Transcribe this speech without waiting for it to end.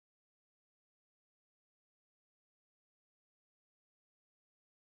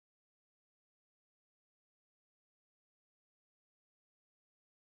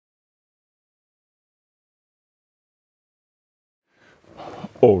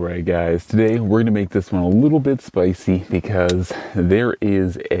Alright guys, today we're going to make this one a little bit spicy because there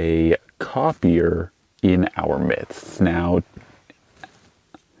is a copier in our midst. Now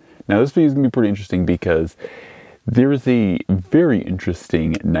this video is going to be pretty interesting because there's a very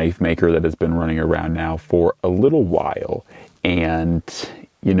interesting knife maker that has been running around now for a little while, and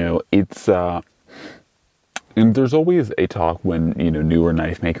and there's always a talk when, newer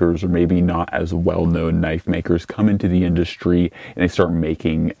knife makers or maybe not as well-known knife makers come into the industry and they start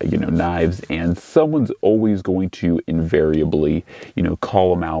making, knives, and someone's always going to invariably,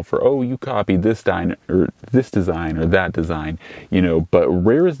 call them out for, oh, you copied this design or that design, but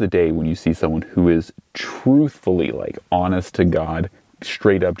rare is the day when you see someone who is truthfully, like, honest to God,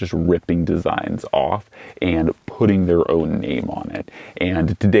 straight up just ripping designs off and putting their own name on it.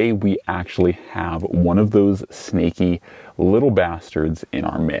 And today we actually have one of those snaky little bastards in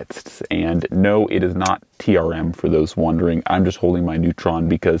our midst. And no, it is not TRM for those wondering. I'm just holding my Neutron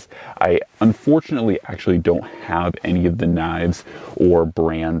because I unfortunately actually don't have any of the knives or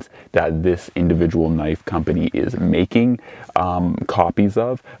brands that this individual knife company is making copies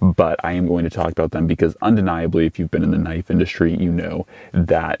of, but I am going to talk about them because undeniably, if you've been in the knife industry, you know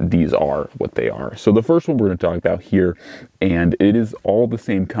that these are what they are. So the first one we're going to talk about here, and it is all the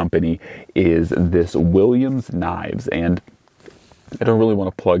same company, is this Williams Knives. And I don't really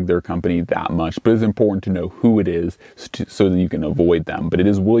want to plug their company that much, but it's important to know who it is so that you can avoid them. But it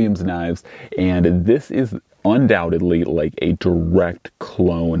is Williams Knives, and this is undoubtedly like a direct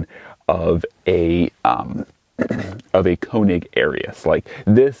clone of a Koenig Arius. Like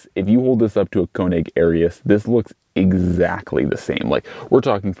this, if you hold this up to a Koenig Arius, this looks exactly the same. Like, we're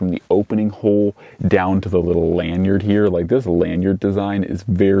talking from the opening hole down to the little lanyard here. Like, this lanyard design is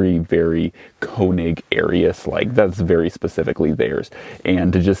very, very Koenig Arius. Like, that's very specifically theirs.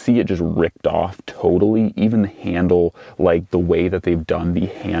 And to just see it just ripped off totally, even the handle, like the way that they've done the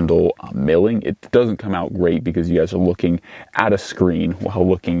handle milling, it doesn't come out great because you guys are looking at a screen while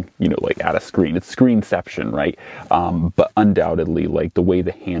looking, like at a screen. It's screenception, right? But undoubtedly, like the way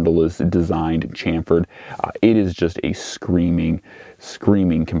the handle is designed and chamfered, it is just a screaming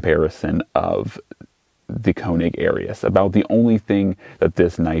comparison of the Koenig Arius. About the only thing that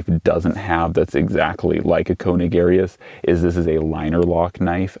this knife doesn't have that's exactly like a Koenig Arius is this is a liner lock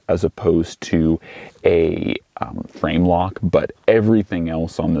knife as opposed to a frame lock, but everything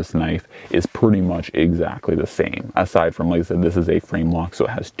else on this knife is pretty much exactly the same, aside from, like I said, this is a frame lock, so it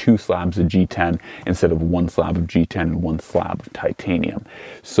has 2 slabs of G10 instead of 1 slab of G10 and 1 slab of titanium.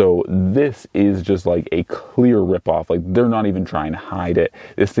 So this is just like a clear ripoff. Like, they're not even trying to hide it.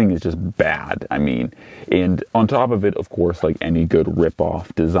 This thing is just bad. I mean, and on top of it, of course, like any good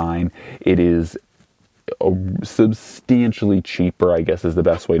ripoff design, it is substantially cheaper, I guess is the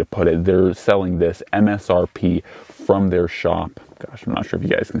best way to put it. They're selling this MSRP from their shop. Gosh, I'm not sure if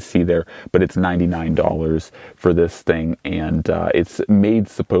you guys can see there, but it's $99 for this thing, and it's made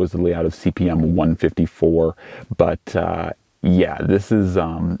supposedly out of CPM 154. But yeah, this is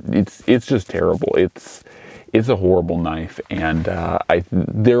it's just terrible. It's a horrible knife, and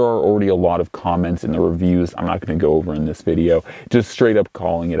there are already a lot of comments in the reviews I'm not going to go over in this video, just straight up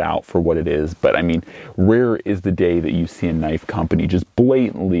calling it out for what it is. But I mean, rare is the day that you see a knife company just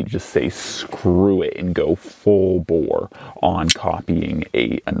blatantly just say screw it and go full bore on copying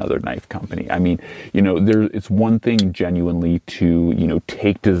another knife company. I mean, it's one thing genuinely to,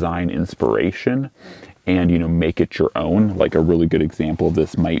 take design inspiration and, make it your own. Like, a really good example of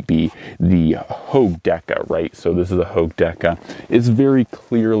this might be the Hogue Deca, right? So this is a Hogue Deca. It's very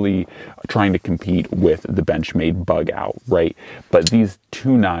clearly trying to compete with the Benchmade Bug Out, right? But these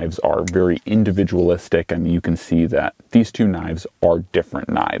two knives are very individualistic. I mean, you can see that these two knives are different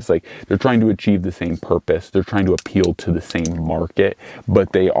knives. Like, they're trying to achieve the same purpose. They're trying to appeal to the same market,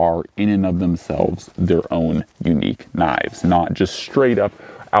 but they are in and of themselves their own unique knives, not just straight up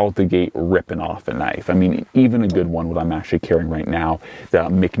out the gate ripping off a knife. I mean, even a good one, what I'm actually carrying right now, the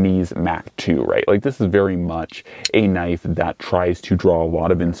McNeese Mac 2, right? Like, this is very much a knife that tries to draw a lot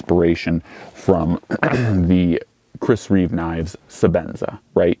of inspiration from the Chris Reeve knives Sabenza,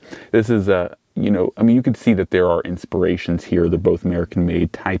 right? This is a, I mean, you can see that there are inspirations here. They're both American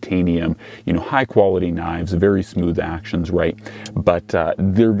made, titanium, high quality knives, very smooth actions, right? But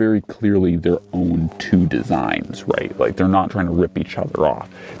they're very clearly their own two designs, right? Like, they're not trying to rip each other off.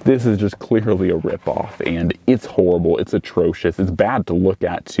 This is just clearly a rip off, and it's horrible. It's atrocious. It's bad to look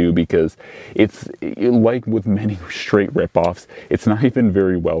at too, because it's like with many straight rip offs, it's not even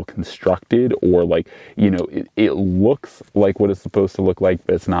very well constructed, or like, it looks like what it's supposed to look like,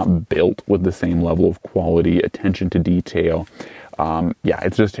 but it's not built with the same level of quality, attention to detail. Yeah,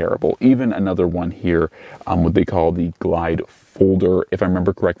 it's just terrible. Even another one here, what they call the Glide folder. If I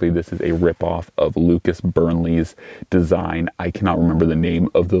remember correctly, this is a ripoff of Lucas Burnley's design. I cannot remember the name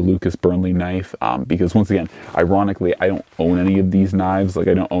of the Lucas Burnley knife because, once again, ironically, I don't own any of these knives. Like,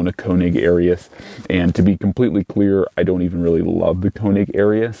 I don't own a Koenig Arius, and to be completely clear, I don't even really love the Koenig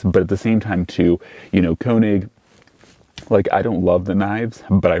Arius, but at the same time too, you know, Koenig, like, I don't love the knives,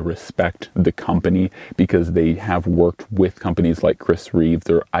 but I respect the company because they have worked with companies like Chris Reeve.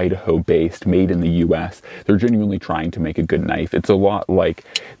 They're Idaho-based, made in the U.S. They're genuinely trying to make a good knife. It's a lot like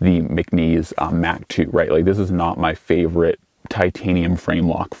the McNeese Mac 2, right? Like, this is not my favorite titanium frame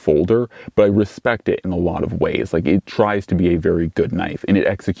lock folder, but I respect it in a lot of ways. Like, it tries to be a very good knife and it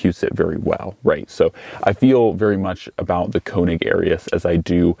executes it very well, right? So I feel very much about the Koenig Arius as I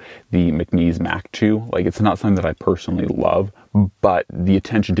do the McNeese Mac 2. Like, it's not something that I personally love, but the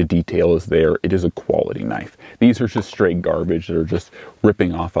attention to detail is there. It is a quality knife. These are just straight garbage that are just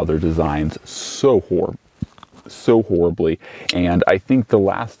ripping off other designs so horribly. And I think the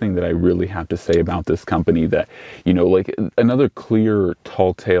last thing that I really have to say about this company, that, you know, like, another clear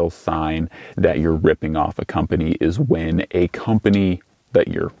tall tale sign that you're ripping off a company is when a company that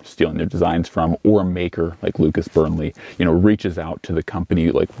you're stealing their designs from, or a maker like Lucas Burnley, you know, reaches out to the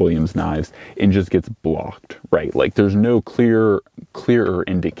company like Williams Knives and just gets blocked, right? Like, there's no clearer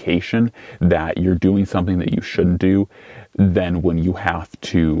indication that you're doing something that you shouldn't do than when you have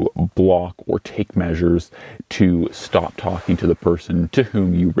to block or take measures to stop talking to the person to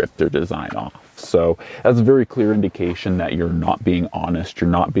whom you ripped their design off. So that's a very clear indication that you're not being honest, you're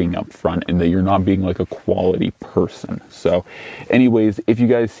not being upfront, and that you're not being like a quality person. So anyways, if you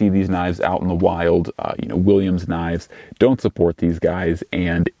guys see these knives out in the wild, you know, Williams Knives, don't support these guys.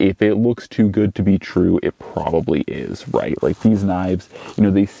 And if it looks too good to be true, it probably is, right? Like, these knives, you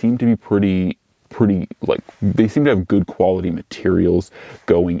know, they seem to be pretty, like, they seem to have good quality materials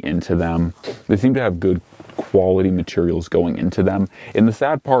going into them. They seem to have good quality materials going into them. And the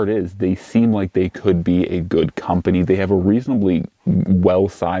sad part is they seem like they could be a good company. They have a reasonably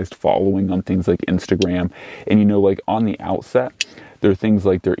well-sized following on things like Instagram. And, you know, like, on the outset, there are things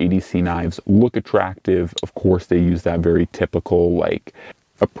like their EDC knives look attractive. Of course, they use that very typical, like,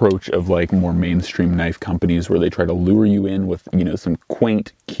 approach of like more mainstream knife companies where they try to lure you in with, you know, some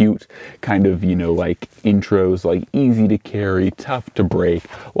quaint, cute kind of, you know, like intros, like easy to carry, tough to break,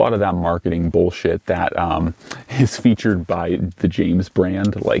 a lot of that marketing bullshit that is featured by the James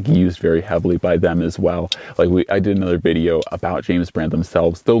brand, like used very heavily by them as well. Like, I did another video about James brand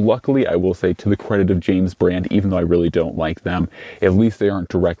themselves, though luckily I will say, to the credit of James brand, even though I really don't like them, at least they aren't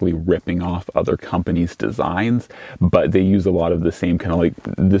directly ripping off other companies' designs, but they use a lot of the same kind of, like,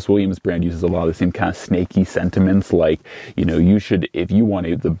 this Williams brand uses a lot of the same kind of snaky sentiments, like, you know, you should, if you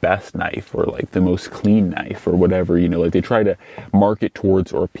wanted the best knife or like the most clean knife or whatever, you know, like, they try to market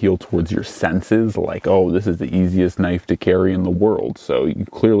towards or appeal towards your senses, like, oh, this is the easiest knife to carry in the world, so you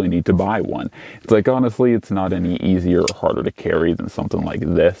clearly need to buy one. It's like, honestly, it's not any easier or harder to carry than something like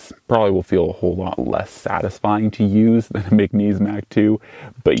this. Probably will feel a whole lot less satisfying to use than a McNeese Mac 2,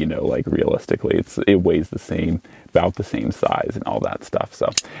 but, you know, like, realistically, it weighs the same, about the same size and all that stuff. So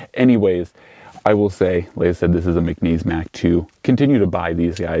anyways, I will say, like I said, this is a McNeese Mac 2. Continue to buy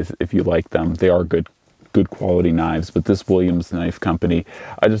these guys if you like them. They are good quality knives, but this Williams Knife Company,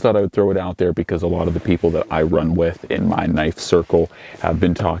 I just thought I would throw it out there because a lot of the people that I run with in my knife circle have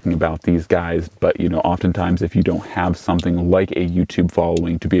been talking about these guys. But, you know, oftentimes if you don't have something like a YouTube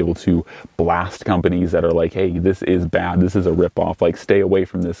following to be able to blast companies that are like, hey, this is bad, this is a ripoff, like, stay away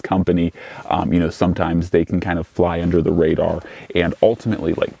from this company, you know, sometimes they can kind of fly under the radar and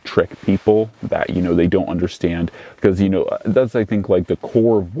ultimately, like, trick people that, you know, they don't understand. Because, you know, that's, I think, like, the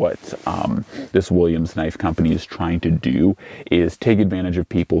core of what this Williams Knife Company is trying to do, is take advantage of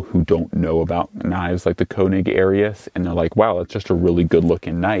people who don't know about knives like the Koenig Arius, and they're like, wow, it's just a really good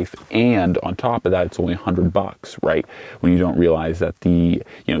looking knife, and on top of that, it's only $100, right? When you don't realize that the,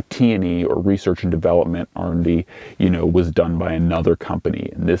 you know, T&E, or research and development, R&D, you know, was done by another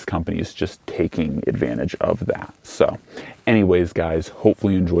company, and this company is just taking advantage of that. So anyways, guys,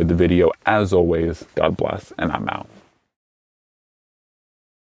 hopefully you enjoyed the video. As always, God bless, and I'm out.